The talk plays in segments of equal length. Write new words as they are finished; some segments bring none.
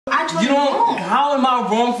You don't. How am I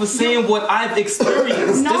wrong for saying what I've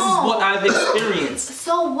experienced? No. This is what I've experienced.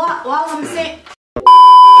 So what? While I'm saying.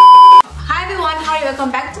 Hi everyone, how are you?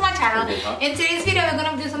 Welcome back to my channel. In today's video, we're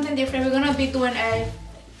gonna do something different. We're gonna be doing a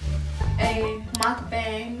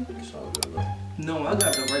mukbang. No, I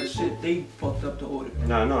got the right shit. They fucked up the order.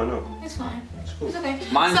 No. It's fine. It's cool. It's okay.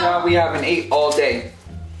 Mind y'all, we haven't ate all day.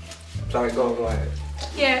 Sorry, go ahead.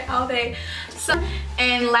 Yeah, all day. So,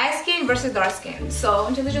 and light skin versus dark skin. So,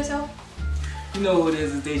 introduce yourself. You know who it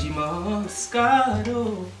is? It's Deji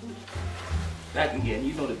Moscato. Back again.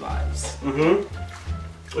 You know the vibes.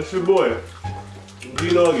 It's your boy,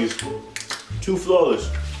 D-Noggies. Two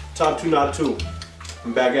flawless. Top two, not two.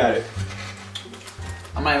 I'm back at it.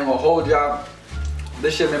 I'm not even gonna hold y'all.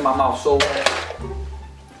 This shit made my mouth so wet.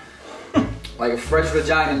 Like a fresh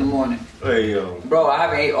vagina in the morning. Hey, yo. Bro, I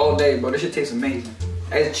haven't ate all day, bro. This shit tastes amazing.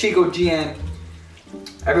 It's Chico GN.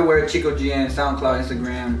 Everywhere, Chico GN. SoundCloud,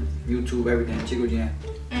 Instagram, YouTube, everything. Chico GN.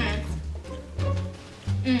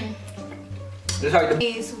 This how you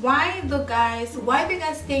Is why do you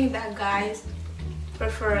guys think that guys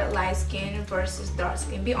prefer light skin versus dark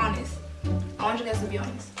skin? Be honest. I want you guys to be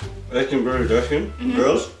honest. Light skin versus dark skin?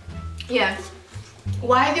 Girls? Yeah.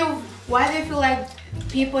 Why do you feel like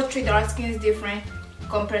people treat dark skin different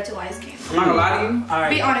compared to light skin? I'm not gonna lie to you. All right.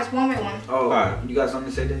 Be honest, one by one. Oh, Alright. you got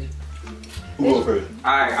something to say, Deji? Who go first?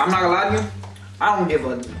 Alright, I'm not gonna lie to you. I don't give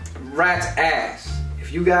a rat's ass.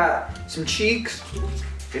 If you got some cheeks,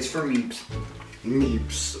 it's for meeps.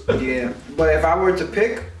 Meeps. Yeah, but if I were to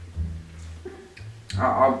pick,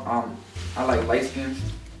 I like light skins,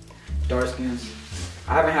 dark skins.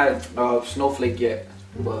 I haven't had snowflake yet,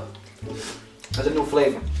 but that's a new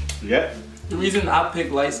flavor. Yeah. The reason I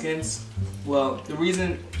pick light skins, well, the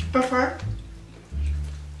reason Prefer?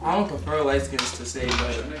 I don't prefer light skins to say,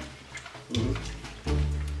 but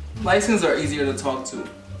light skins are easier to talk to.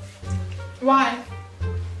 Why?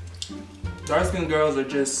 Dark skin girls are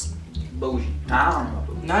just Bougie. I don't know.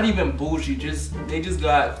 not even bougie. They just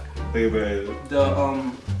got the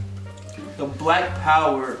black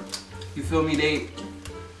power. You feel me?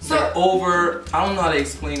 They're over. I don't know how to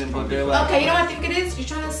explain it, but they're like. Okay, you know what I think it is? You're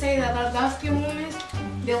trying to say that dark skin women,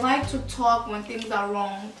 they like to talk when things are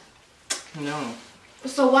wrong. No.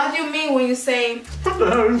 So what do you mean when you say?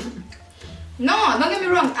 No, don't get me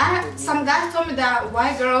wrong. Some guys told me that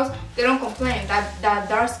white girls, they don't complain. That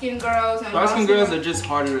dark skin girls and Dark skin girls are just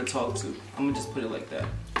harder to talk to. I'm gonna just put it like that.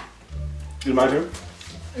 Is my turn?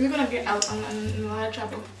 You're gonna get out in a lot of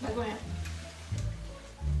trouble. But go ahead.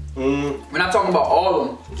 We're not talking about all of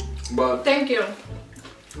them, but Thank you.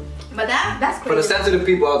 But that's crazy. for the sensitive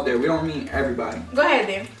people out there, we don't mean everybody. Go ahead,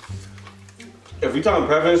 then. If we talking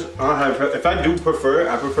preference, I don't have if I do prefer,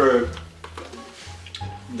 I prefer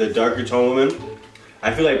the darker tone women.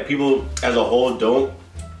 I feel like people as a whole don't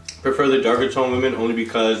prefer the darker tone women only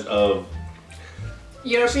because of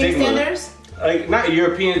European stigma. standards? Like not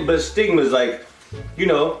European, but stigmas like, you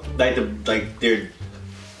know, like they're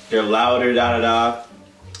louder, da da da.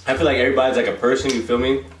 I feel like everybody's like a person, you feel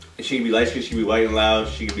me? She could be light skinned, she could be white and loud,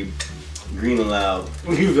 she could be green and loud.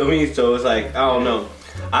 You feel me? So it's like, I don't know.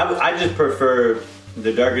 I just prefer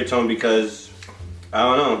the darker tone because I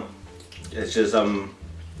don't know. It's just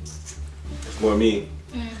it's more me.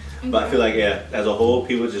 But I feel like, yeah, as a whole,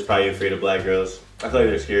 people just probably afraid of black girls. I feel like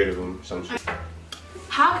they're scared of them. Some shit.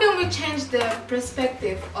 How can we change the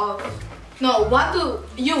perspective of... No, what do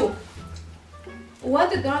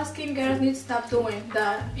dark skin girls need to stop doing?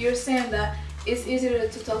 That you're saying that it's easier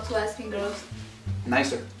to talk to light skin girls.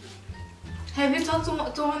 Nicer. Have you talked to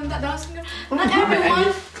one that dark skin girl? Not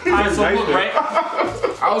everyone. Alright, so look, right?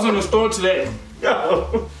 I was in the store today.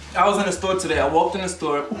 Yo. I was in the store today. I walked in the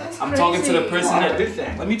store. I'm talking to the person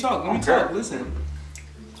that. Let me talk. Listen.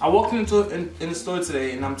 I walked in the store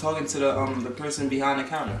today, and I'm talking to the person behind the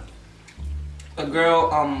counter. A girl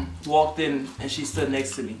walked in, and she stood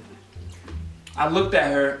next to me. I looked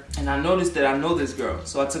at her, and I noticed that I know this girl,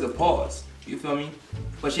 so I took a pause. You feel me?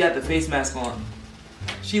 But she had the face mask on.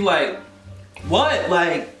 She like, what?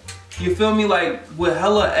 Like, you feel me? Like with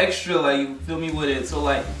hella extra, like you feel me with it. So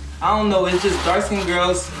like, I don't know. It's just dark skin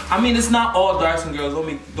girls. I mean, it's not all dark skin girls. Don't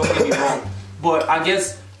get me wrong. But I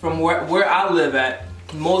guess from where I live at,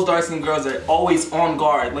 most dark skin girls are always on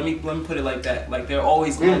guard. Let me put it like that. Like they're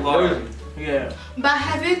always on guard. Yeah. But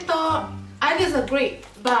have you thought? I disagree,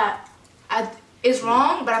 but it's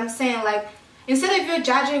wrong. But I'm saying like, instead of you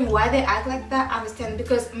judging why they act like that, I understand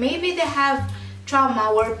because maybe they have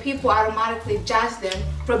trauma where people automatically judge them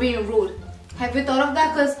for being rude. Have you thought of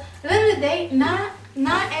that? Because at the end of the day,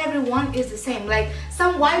 not everyone is the same. Like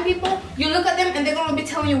some white people, you look at them and they're gonna be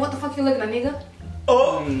telling you what the fuck you looking at, nigga.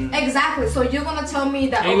 Oh. Exactly. So you're gonna tell me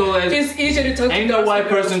that it's easier to talk to ain't no white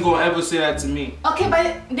person gonna ever say that to me. Okay,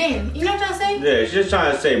 but then you know what I'm trying to say? Yeah, she's just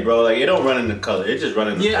trying to say, bro, like it don't run in the color. It just run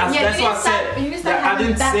in the color. That's what I said. You need to start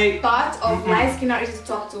having that thought of light skin are easy to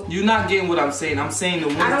talk to. You're not getting what I'm saying. I'm saying the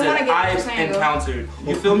ones that I've encountered.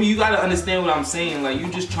 You feel me? You gotta understand what I'm saying. Like you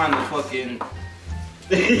just trying to fucking.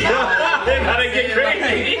 They gotta get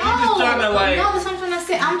crazy. You just trying to like. No, that's what I'm trying to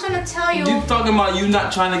say. I'm trying to tell you. You talking about you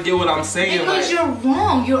not trying to get what I'm saying? Because like, you're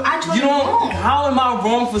wrong. You're actually wrong. How am I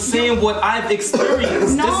wrong for saying what I've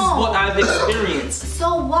experienced? No. This is what I've experienced.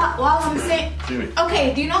 So what? While I'm saying,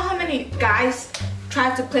 okay, do you know how many guys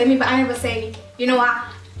try to play me, but I never say, you know what?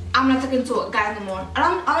 I'm not talking to a guy no more. All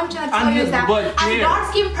I'm trying to tell you is that as a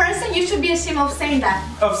dark-skinned person, you should be ashamed of saying that.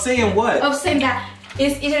 Of saying what? Of saying that.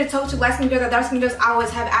 It's easier to talk to light-skinned girls than dark-skinned girls. I always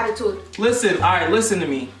have attitude. Listen, all right, listen to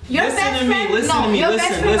me. Your best friend,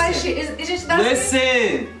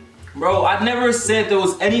 listen, bro. I never said there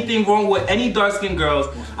was anything wrong with any dark-skinned girls.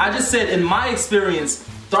 I just said, in my experience,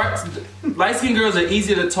 light-skinned girls are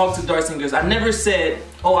easier to talk to dark-skinned girls. I never said,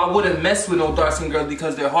 oh, I wouldn't mess with no dark-skinned girls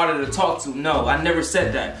because they're harder to talk to. No, I never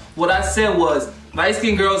said that. What I said was,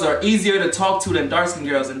 light-skinned girls are easier to talk to than dark-skinned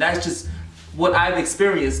girls, and that's just what I've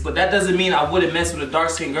experienced, but that doesn't mean I wouldn't mess with a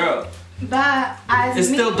dark-skinned girl. But there's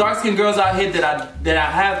still dark-skinned girls out here that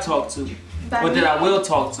I have talked to, but that I will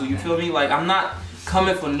talk to. You feel me? Like I'm not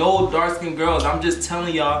coming for no dark-skinned girls. I'm just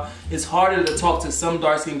telling y'all it's harder to talk to some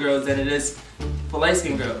dark-skinned girls than it is for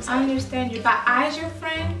light-skinned girls. I understand you, but as your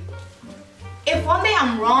friend, if one day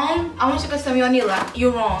I'm wrong, I want you to tell me, Onila,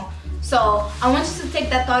 you're wrong. So I want you to take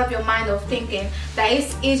that thought of your mind of thinking that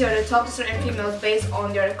it's easier to talk to certain females based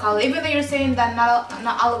on their color, even though you're saying that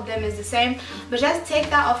not all of them is the same, but just take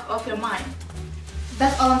that off your mind.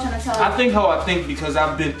 That's all I'm trying to tell you. I think how I think because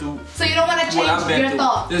I've been through. So you don't want to change your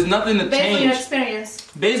thought. There's nothing to change. Based on your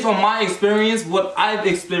experience. Based on my experience, what I've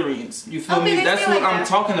experienced. You feel me? That's what I'm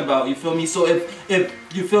talking about. You feel me? So if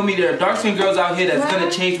you feel me, there are dark-skinned girls out here that's gonna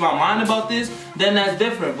change my mind about this, then that's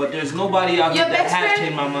different. But there's nobody out here that has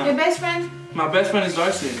changed my mind. Your best friend? My best friend is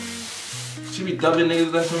Darkskin. She be dubbing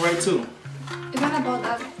niggas left and right too. It's not about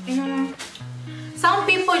that. You know. Some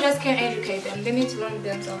people just can't educate them. They need to learn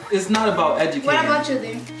themselves. It's not about educating. What about you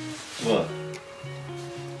then? What?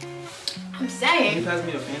 I'm saying, can you pass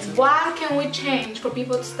me the fancy? Why can we change for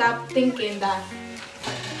people to stop thinking that,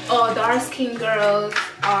 oh, dark-skinned girls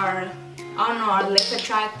are, I don't know, are less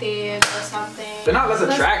attractive or something? They're not less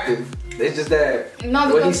attractive. It's just that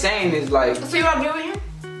what he's saying is like... So you agree with him?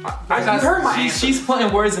 I heard my answer. She's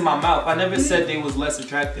putting words in my mouth. I never said they was less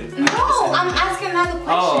attractive. No, I'm asking another question.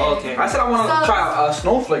 Oh, okay. I said I want to try a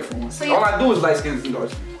snowflake for one. All I do is light skin and dark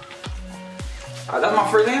skin. That's my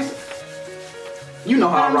first answer. You know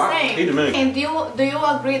how I rock. And do you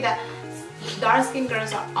agree that dark skin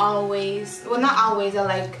girls are always, well, not always, they're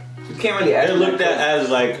like... You can't really act. They're looked at as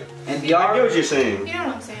like... And I get what you're saying. You know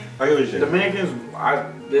what I'm saying? I get what you're saying.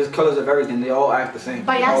 Dominicans, there's colors of everything. They all act the same.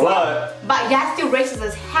 But y'all still racist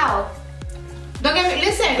as hell. Don't get me,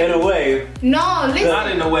 listen. In a way. No, listen.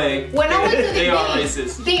 Not in a way. When I went to the they are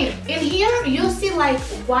racist. In here, you see like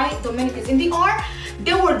white Dominicans. In DR,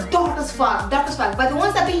 they were dark as fuck. But the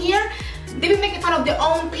ones that be here, they be making fun of their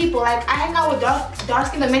own people. Like, I hang out with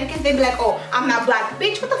dark-skinned Dominicans, they be like, oh, I'm not black.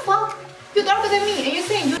 Bitch, what the fuck? You're darker than me, and you're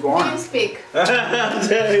saying you didn't speak.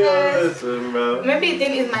 Listen, bro. Maybe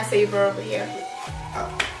then is my savior over here.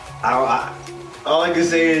 All I can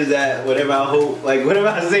say is that whatever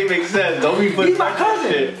I say makes sense. Don't be putting. He's my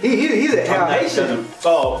cousin. He's a Haitian.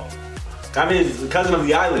 Oh, I mean, he's the cousin of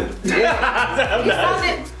the island.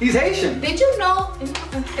 Yeah. He's Haitian. Did you know?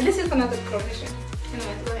 And this is another conversation.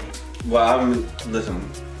 Anyways, go ahead. Well, listen.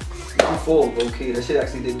 I'm full, okay. That shit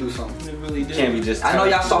actually did do something. It really did. Can't be just. I know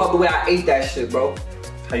y'all saw the way I ate that shit, bro.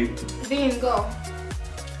 How you? Then go.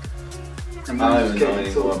 I don't even know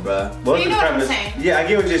anymore, bro. What's you know what I'm saying? Yeah, I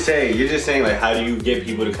get what you're saying. You're just saying like, how do you get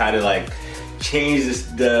people to kind of like change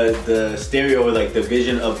the stereo or like the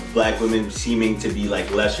vision of black women seeming to be like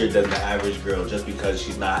lesser than the average girl just because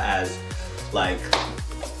she's not as like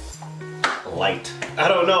light. I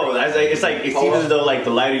don't know. It's like it seems as though like the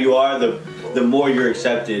lighter you are, the more you're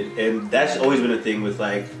accepted, and that's always been a thing with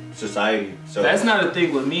like society. So that's not a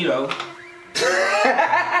thing with me though. If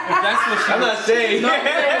that's what she I'm not saying. No,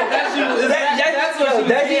 that's what she was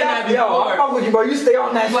saying at before. I'm fucking with you, bro. You stay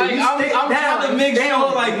on that like, shit. I'm trying to make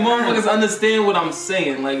sure like motherfuckers understand what I'm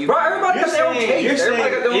saying. Like, bro, everybody has their own taste. You're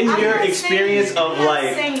saying in your experience of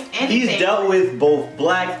like, he's dealt with both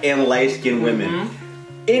black and light-skinned women.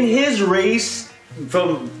 In his race,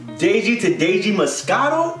 from Deji to Deji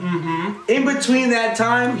Moscato, in between that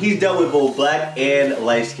time, he's dealt with both black and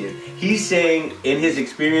light skin. He's saying in his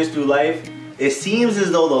experience through life, it seems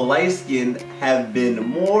as though the light skin have been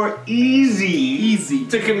more easy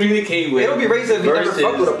to communicate with. It'll be racist if you never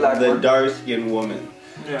fucked with a black the one. dark skinned woman.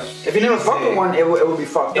 Yeah. If you never fucked with one, it would be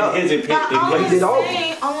fucked up. In his opinion, But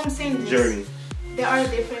all I'm saying is journey. there are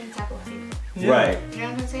different type of people. Yeah. Right. You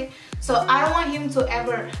know what I'm saying? So I don't want him to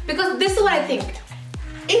ever, because this is what I think.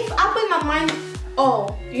 If I put in my mind,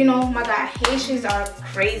 oh, you know, my God, Haitians are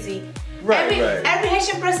crazy. Right, every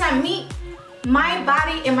Haitian person I meet, my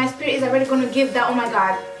body and my spirit is already gonna give that. Oh my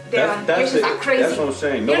God, Haitians are crazy. That's what I'm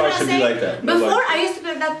saying. You know Nobody what should I'm be saying? like that. Before I used to be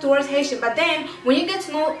like that towards Haitian, but then when you get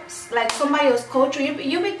to know like somebody else's culture,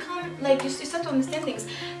 you become like you start to understand things.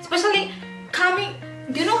 Especially coming.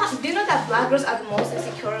 Do you know that black girls are the most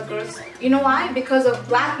insecure girls? You know why? Because of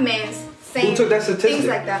black men saying Who took that statistic? things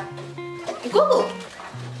like that. Google.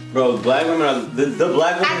 Bro, black women are the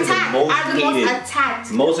black women Attacked, are the most hated.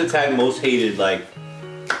 attacked. Most attacked, most hated, like,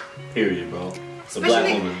 period, bro. The black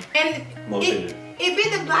Especially, woman. and Most hated. it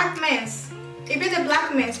be the black men's. It be the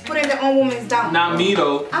black men's putting their own women down. Not me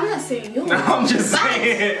though. I'm not saying you. No, I'm just But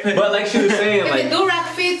saying. But like she was saying, if like, the do-rag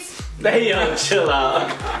fits, hey yo, chill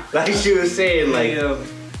out. Like she was saying, like, I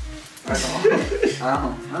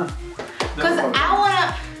don't know. because I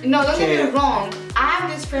wanna. No, don't get me wrong. I have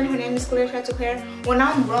this friend, her name is Claire. Shout out to Claire. When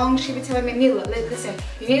I'm wrong, she be telling me, Nila, listen,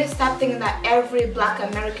 you need to stop thinking that every black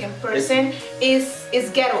American person is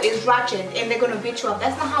ghetto, is ratchet, and they're gonna beat you up.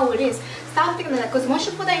 That's not how it is. Stop thinking that, because once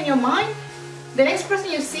you put that in your mind, the next person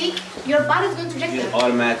you see, your body's going to reject you them.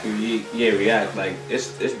 automatically react. Like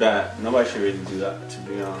it's bad. Nobody should really do that, to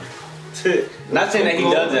be honest. Not saying that he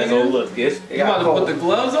does that. So look, You about to put the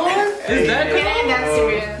gloves on? Is that It ain't that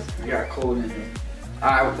serious. You got cold in here.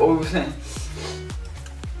 Alright, what were we saying?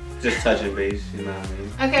 just touching base? You know what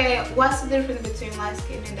I mean? Okay, what's the difference between light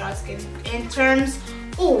skin and dark skin in terms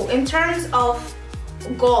of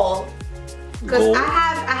goal? Because I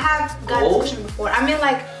have got this question before. I mean,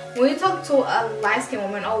 like when you talk to a light skin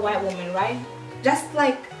woman or white woman, right? Just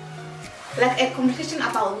like a conversation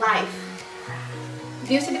about life.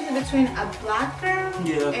 Do you see the difference between a black girl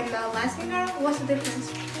and a light skin girl? What's the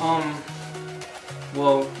difference?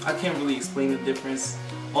 Well, I can't really explain the difference.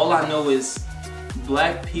 All I know is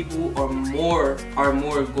black people are more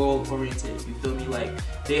goal oriented. You feel me? Like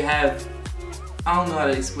they have, I don't know how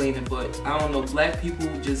to explain it, but I don't know. Black people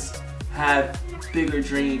just have bigger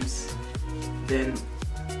dreams than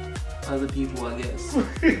other people, I guess.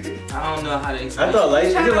 I don't know how to explain. I thought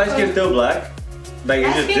light skin still black. Like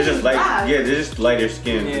they're just light, they're just lighter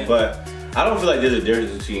skin. Yeah. But I don't feel like there's a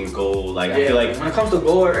difference between gold. Like I feel like when it comes to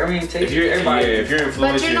gold, if you're influenced,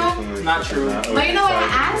 But you know, influenced, not true. But you know what I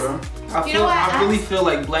asked? I really feel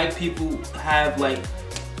like black people have like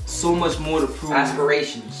so much more to prove.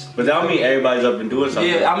 Aspirations. But that don't mean everybody's up and doing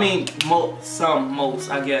something. Yeah, I mean most,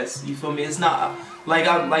 I guess. You feel me? It's not like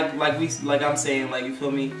I'm saying, like, you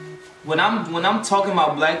feel me? When I'm talking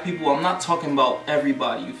about black people, I'm not talking about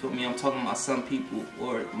everybody, you feel me? I'm talking about some people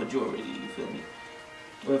or majority, you feel me?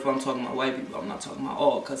 Or if I'm talking about white people, I'm not talking about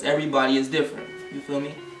all, because everybody is different, you feel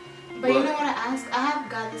me? But you know what I asked? I have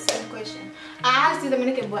got the same question. I asked the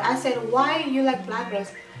Dominican boy, I said, why you like black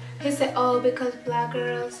girls? He said, oh, because black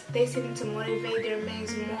girls, they seem to motivate their men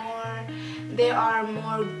more. They are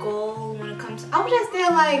more goal when it comes to... I was just there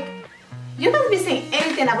like, you can't be saying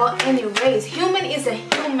anything about any race. Human is a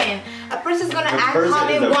human. A person's gonna act how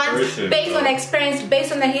they want based on experience,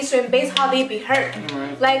 based on their history, and based how they be hurt.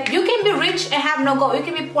 Like, you can be rich and have no goal. You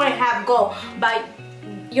can be poor and have goal. But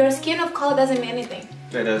your skin of color doesn't mean anything.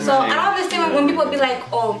 So I don't understand when people be like,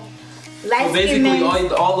 oh, light so skin basically,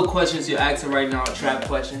 men. all the questions you're asking right now are trap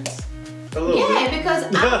questions. Yeah, because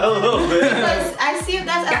because I see you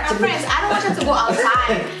guys as my friends. I don't want you to go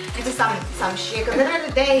outside into some shit. Because at the end of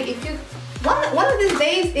the day, if you one of these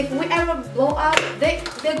days, if we ever blow up, they're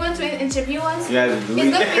going to interview us. Yeah, it's gonna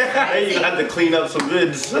be crazy. you have to clean up some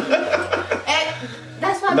goods. And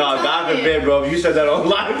that's what. No, God forbid, bro. You said that on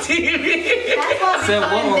live TV. That's what Said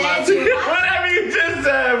what on live TV? Whatever you just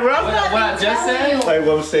said, bro. What I just said? Like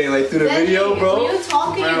what I'm saying, like through the video, bro. When you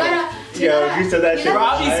talking, you gotta. Yo, you said that shit. Bro,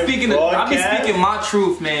 I be speaking my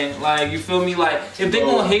truth, man. Like, you feel me? Like, if they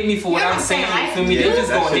gonna hate me for what I'm saying, you feel me? They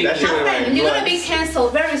just gonna hate me. You're gonna be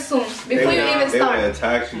canceled very soon before you even start. They would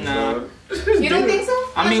attack you, bro. You don't think so?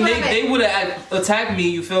 I mean, they would have attacked me.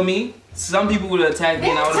 You feel me? Some people would have attacked me,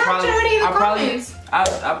 and I would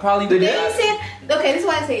probably. They said, okay, this is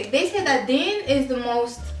what I say. They said that Dean is the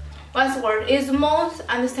most, what's the word? Is the most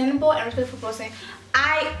understandable and respectful person.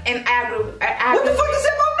 I agree. What the fuck is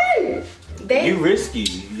that about me? You risky.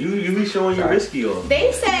 You be showing you risky on.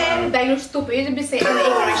 They said that you're stupid. You should be saying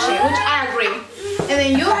ignorant shit, which I agree. And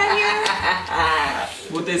then you right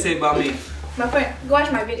here. What they say about me? My friend, go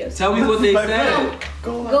watch my videos. Tell me what they said.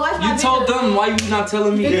 Go watch my videos. You told them, why you not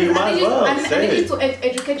telling me? Because you might as well I need you say to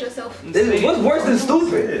educate yourself. What's worse than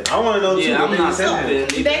stupid? I want to know too. Yeah, what I'm not saying.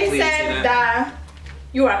 stupid. They said that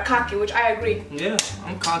you are cocky, which I agree. Yeah,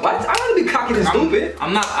 I'm cocky. What? I want to be cocky than stupid.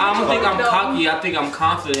 I'm not. I don't think I'm No. cocky. I think I'm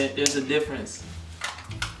confident. There's a difference.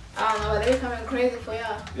 I don't know, but they coming crazy for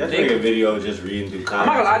y'all. Let's make a video just reading through comments.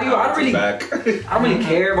 I'm not gonna lie to you, I really- back. I don't really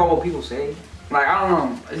care about what people say. Like, I don't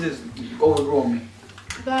know. It's just overrule me.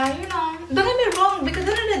 But you know, don't get me wrong, because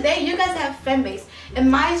at the end of the day, you guys have fan base.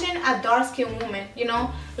 Imagine a dark-skinned woman, you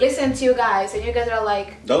know, listen to you guys, and you guys are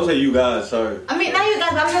like, Those are you guys, sorry. I mean, not you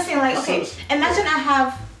guys, but I'm just saying, like, okay, imagine I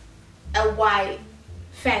have a white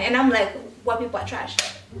fan, and I'm like, white people are trash.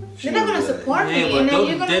 They're not gonna support me, Yeah, and but then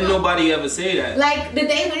you're gonna didn't go, nobody ever say that. like the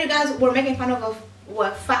days when you guys were making fun of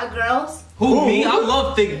what, fat girls. Who, me? I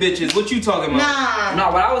love thick bitches. What you talking about? Nah.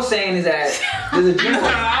 No, what I was saying is that there's a gym.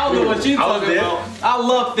 I don't know what you I was talking there. about. I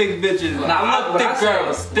love thick bitches. I love thick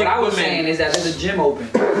girls, thick What I was women. saying is that there's a gym open.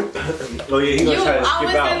 Oh yeah, he You gonna try to always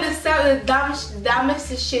skip out. send the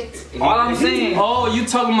dumbest shit. All I'm saying. Oh, you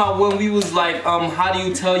talking about when we was like, how do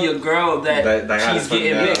you tell your girl that That she's gotta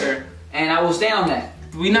getting turn down. bigger? And I will stay on that.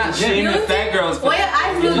 We not shaming fat girls. Why your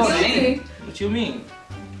eyes look No guilty? shame. What you mean?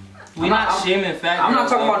 We I'm not not- shaming fat girls. I'm not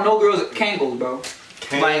talking bro. about no girls at cankles, bro.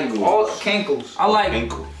 Kangles. All cankles. I like.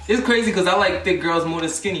 Ankle. It's crazy because I like thick girls more than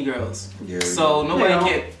skinny girls. Yeah. So nobody Yeah.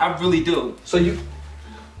 can. I really do. So you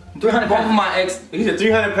 300 Both of pounds. my ex. He said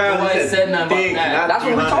 300 pounds. Nobody He said nothing about thick, that. not That's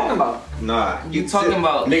what we're 300. talking about. Nah. You talking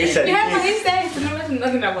about? Nigga said You heard what he he said? So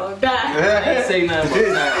nothing about that. I ain't say nothing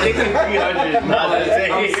about that. Nigga 300. Not I'm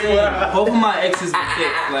saying, saying. both of my exes were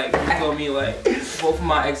thick. Like, you feel me? Like, both of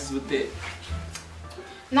my exes were thick.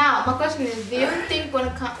 Now, my question is, do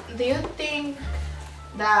you think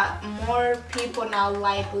that more people now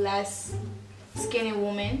like less skinny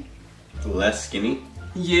women? Less skinny.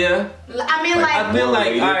 Yeah. I mean, like, I feel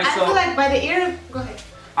like, alright, I so feel like by the ear. Go ahead.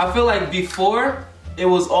 I feel like before it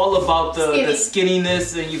was all about the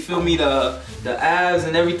skinniness and you feel me, the abs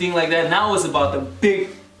and everything like that. Now it's about the big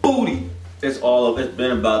booty. It's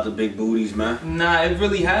been about the big booties, man. Nah, it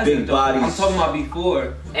really hasn't. Big though. bodies. I'm talking about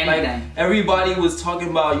before. Like Anything. everybody was talking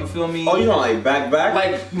about, you feel me? Oh, you don't like back?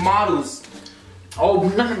 Like models. Oh,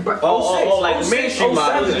 nothing but Like the mainstream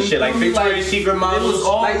models and shit, like Victoria's Secret It models. was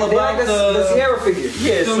all like, about like the Sierra figure.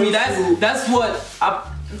 Yeah, You feel me? swimsuit. That's what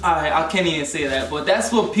I can't even say that, but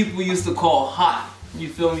that's what people used to call hot. You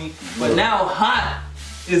feel me? But now hot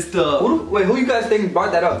is the Who you guys think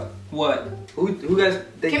brought that up? what? Who guys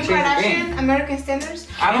think Kim changed the game? Kardashian, American Standards.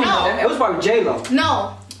 I don't know. It was probably J-Lo.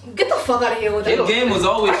 No, get the fuck out of here with The that. game was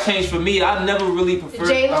always changed for me. I never really preferred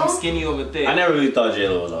J-Lo? skinny over thick. I never really thought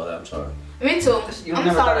J-Lo was all that. I'm sorry. Me too. You I'm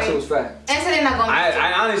never thought that sorry. shit was fat. And Selena Gomez.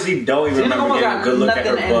 I honestly don't even Selena remember Gomez getting a got good look at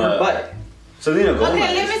nothing in her her butt. butt. Selena Gomez.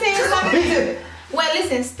 Okay, let me say something. Well,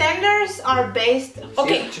 listen, standards are based.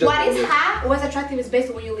 Okay, she doesn't what is live. hot, what's attractive is based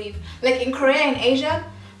on where you live. Like in Korea and Asia,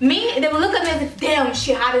 they will look at me as if, damn,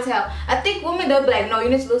 she hot as hell. I think women, they'll be like, no, you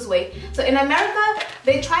need to lose weight. So in America,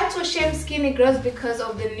 they try to shame skinny girls because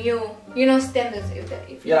of the new, standards.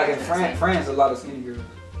 If Yeah, like in France, a lot of skinny girls.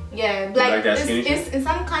 Yeah, like that skinny it's, in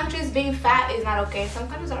some countries, being fat is not okay. Some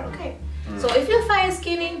countries are okay. So if you're fat and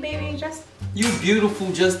skinny, baby, just... You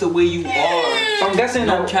beautiful just the way you are. So I'm guessing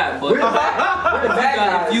No cap, but we're the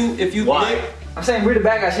bad guys. if you Why? thick, I'm saying we're the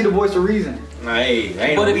bad guys. She the voice of reason. Hey,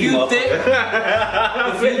 ain't but no if we you motherfucker. thick,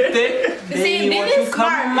 if you thick, then See, you they want be you come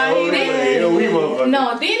smart. in my Ain't head. no we motherfucker.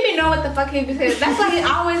 No, they didn't even know what the fuck he was saying. That's why he's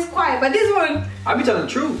always quiet. But this one... I be telling the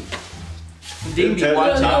truth. They be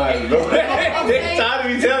watching. Time, bro. It's time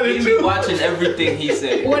to be telling They the be truth. watching everything he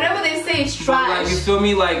said. Whatever they say is But like, trash. you feel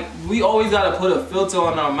me? Like, we always gotta put a filter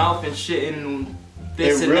on our mouth and shit and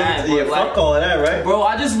this and that. Yeah, But fuck like, all of that, right? bro,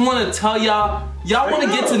 I just wanna tell y'all wanna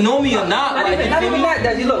get to know me or not. Not Like, even, you not feel even me? that.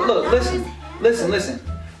 Daddy, look, listen.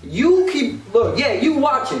 You keep you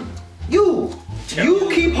watching. You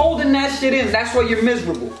keep holding that shit in. That's why you're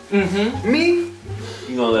miserable. Mm-hmm. Me,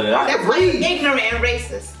 You gonna let it out? That's why you're ignorant and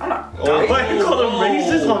racist. I'm not. Oh, why you call him Whoa.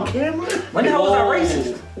 racist on camera? When the hell was I Whoa.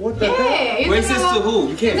 racist? What the hell? Yeah. you Racist think to about- who?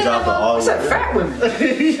 You can't think drop the about- all. I said fat women.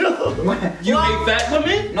 You hate fat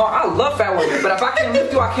women? No, I love fat women, but if I can't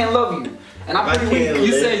lift you, I can't love you. And I'm I pretty weak. can't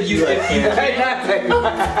You live, said you- I if you-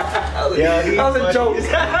 can't. Yeah, That was a joke.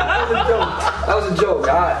 That was a joke.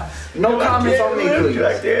 Alright. No comments on me, please.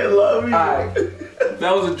 I can't love you. Alright.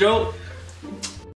 That was a joke?